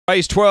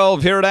Race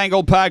 12 here at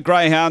Angle-Park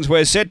Greyhounds.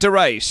 We're set to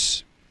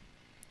race.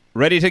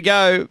 Ready to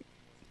go.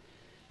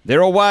 They're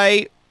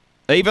away.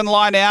 Even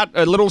line out.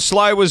 A little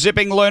slow was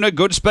Zipping Luna.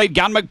 Good speed.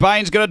 Gun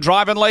McBain's going to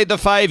drive and lead the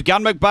fave.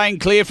 Gun McBain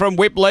clear from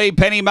Whipley.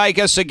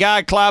 Pennymaker,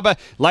 Cigar Club,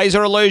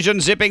 Laser Illusion,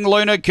 Zipping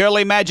Luna,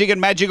 Curly Magic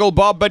and Magical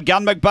Bob. But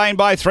Gun McBain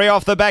by 3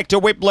 off the back to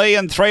Whipley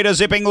and 3 to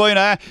Zipping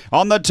Luna.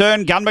 On the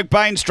turn, Gun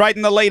McBain straight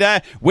in the leader.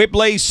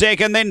 Whipley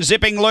second, then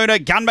Zipping Luna.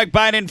 Gun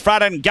McBain in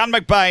front and Gun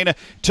McBain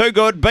too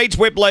good. Beats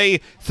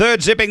Whipley.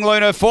 Third Zipping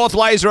Luna. Fourth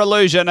Laser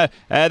Illusion.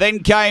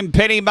 Then came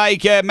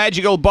Pennymaker,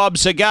 Magical Bob,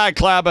 Cigar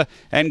Club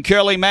and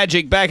Curly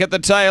Magic back at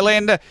the tail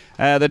end.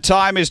 The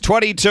time is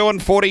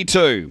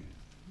 22:42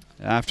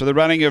 after the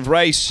running of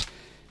race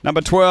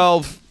number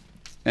 12,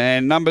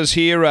 and numbers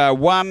here are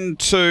 1,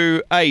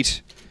 2,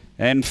 8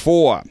 and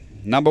 4.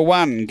 Number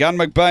 1, Gun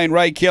McBain,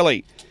 Ray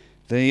Kelly,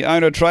 the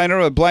owner trainer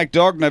of Black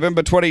Dog,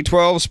 November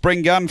 2012,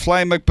 Spring Gun,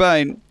 Flame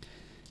McBain.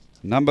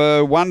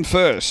 Number 1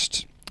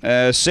 first.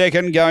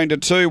 Second going to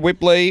 2,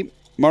 Whipley,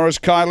 Morris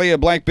Kiley, a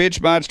Black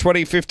Bitch, March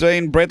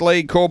 2015, Brett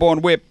Lee,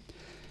 Corborn Whip.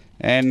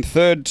 And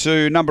third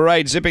to number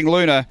 8, Zipping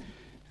Luna,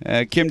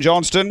 Kim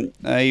Johnston,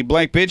 a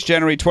Black Bitch,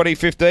 January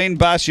 2015,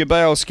 Barcia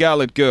Bale,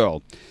 Scarlet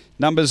Girl.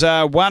 Numbers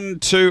are 1,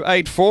 2,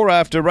 8, 4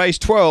 after race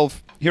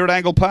 12 here at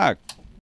Angle Park.